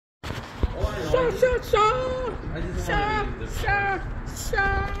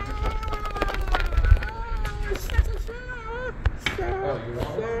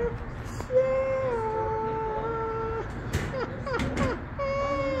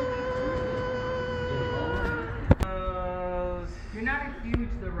You're not a huge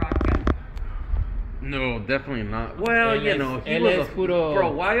The Rock guy. No, definitely not. Well, you know, he was for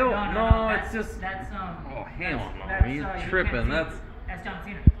a while. No, it's just. That's Oh hell no! that's, He's tripping. That's John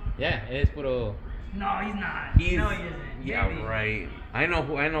Cena. Yeah, es puro. No, he's not. He's, no, he isn't. Yeah, Maybe. right. I know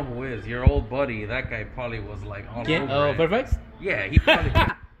who is. Your old buddy. That guy probably was like all over it. Perfect? Yeah, he probably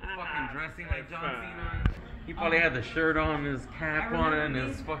fucking dressing like John Cena. He probably had the shirt on, his cap on, and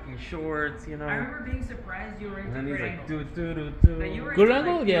his fucking shorts, you know. I remember being surprised you were into And he's Kurt like, Angle. do. Kurt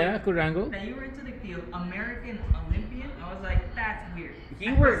Angle? Yeah, Kurt Angle. That you were into the American Olympian. I was like, that's weird.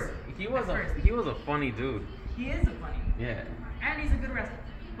 He was a funny dude. He is a funny. Yeah. And he's a good wrestler.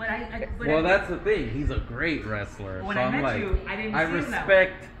 But That's the thing. He's a great wrestler. When so I I'm met like, you, I didn't see him that way.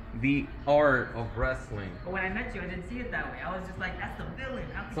 respect the art of wrestling. But when I met you, I didn't see it that way. I was just like, that's the villain.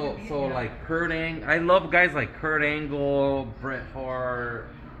 How could you be So like Kurt Angle, I love guys like Kurt Angle, Bret Hart,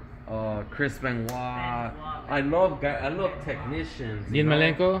 Chris Benoit. I love technicians. Dean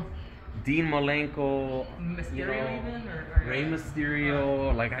Malenko. Mysterio even? Or Rey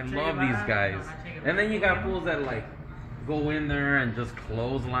Mysterio. Like I love these guys. And then you got fools that like go in there and just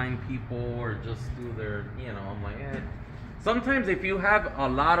clothesline people or just do their, you know, I'm like, eh. Sometimes if you have a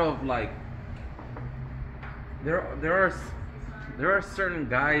lot of like, there are certain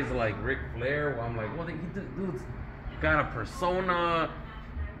guys like Ric Flair where I'm like, well, dude's got a persona,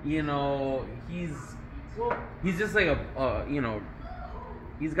 you know, he's just like you know,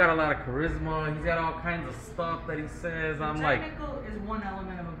 he's got a lot of charisma, he's got all kinds of stuff that he says. I'm like, technical is one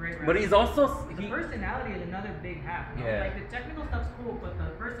element of a great wrestler. but he's also the personality is another big half. You know? Yeah. Like the technical stuff's cool, but the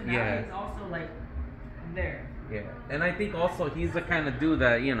personality is also like there. Yeah, and I think also he's the kind of dude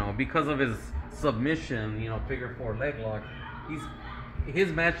that, you know, because of his submission, you know, figure four leg lock,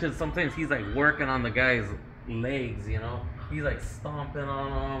 his matches sometimes he's like working on the guy's legs, you know. He's like stomping on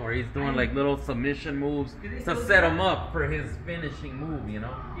him, or he's doing like little submission moves to set him up for his finishing move, you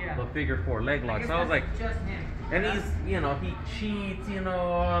know, the figure four leg lock. So I was like, just him. and he's, you know, he cheats, you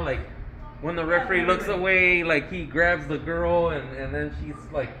know, like when the referee looks away, like he grabs the girl and then she's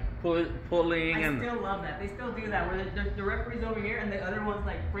like pulling. I and still love that. They still do that where the referee's over here and the other one's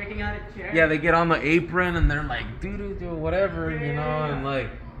like breaking out a chair. Yeah, they get on the apron and they're like do whatever, you know, and like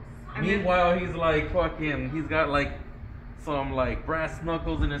meanwhile he's like fucking, he's got like some like brass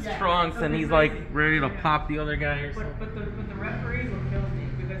knuckles in his trunks and he's like ready to pop the other guy or something. But the referees will kill me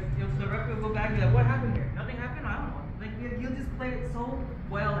because the referee will go back and be like, what happened here? Nothing happened? I don't know. Like you'll just play it so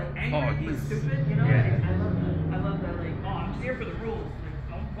well, like angry but stupid, you know? Yeah. Like, I love that, like, oh, I'm here for the rules. Like,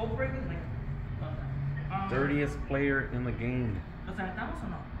 don't go break it. Like, love that. Dirtiest player in the game. ¿Los aventamos o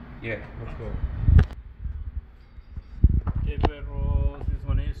no? Yeah, let's go. Okay, perros, this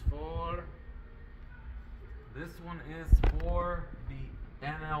one is for. This one is for the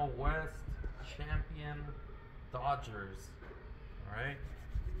NL West champion Dodgers. Alright?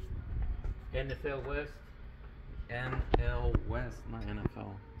 NFL West. NL West, not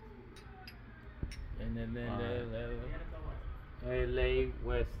NFL. And then LA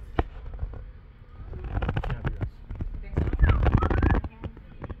West. Champions.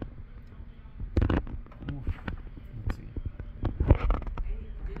 Let's see.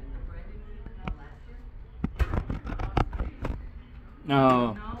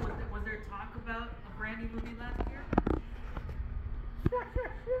 No. No, was there talk about a Brandy movie last year? No,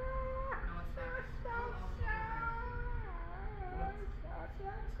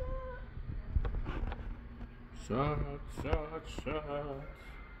 it's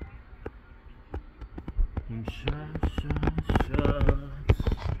Shots.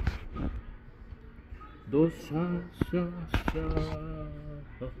 Those shots.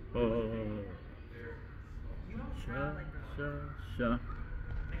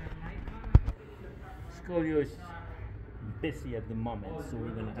 Scolio is busy at the moment, so we're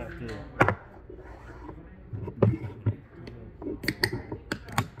gonna have to.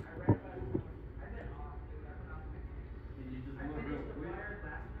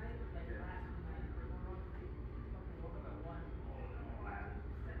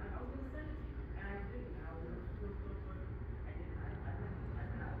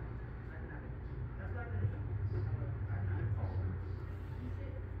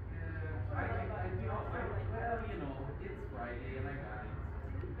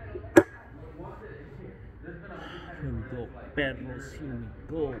 Here we go, perros. Here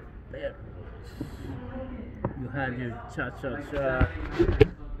we go, perros. You have your cha-cha-cha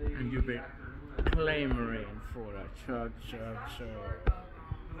and your bit clamoring for a chug. Because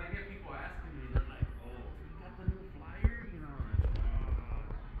I get people asking me, they're like, "Oh, you got the new flyer?" You know, no,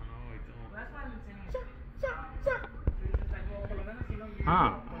 I don't. Well, that's why I've been saying it. It's just like, well, por lo menos si lo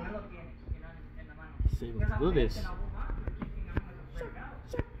Ah. por lo menos lo tiene, you know, en la mano. See, Because let's do I'm this. thinking, I'm thinking I'm gonna break out.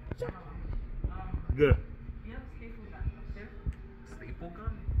 Good. You have a staple gun upstairs? Staple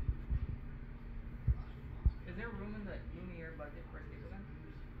gun? Is there room in the Lumiere budget for a staple gun?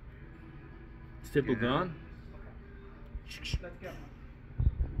 Staple gun? Okay. Let's go.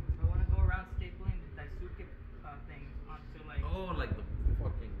 I want to go around stapling the daisuke things onto like... Oh, like the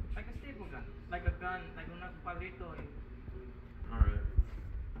fucking. Like a staple gun. Like a gun, like un cuadrito. Alright.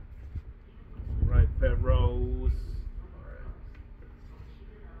 Right, Perros. Alright.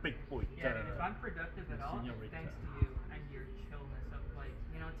 Big boy. Yeah, and if I'm productive at all, it's Señorita. thanks to you and your chillness of like,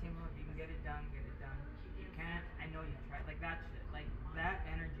 you know, Timo, if you can get it done, get it done. If you can't, I know you tried. Like that shit. Like that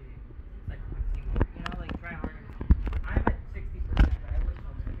energy. It's like, Timo, you know, like try harder. I'm at 60%, but I wish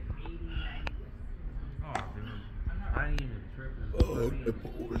I was like 80, 90%. Oh, dude. I'm not I ain't even tripping. Oh, I mean, the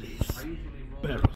police. I usually roll. Perros.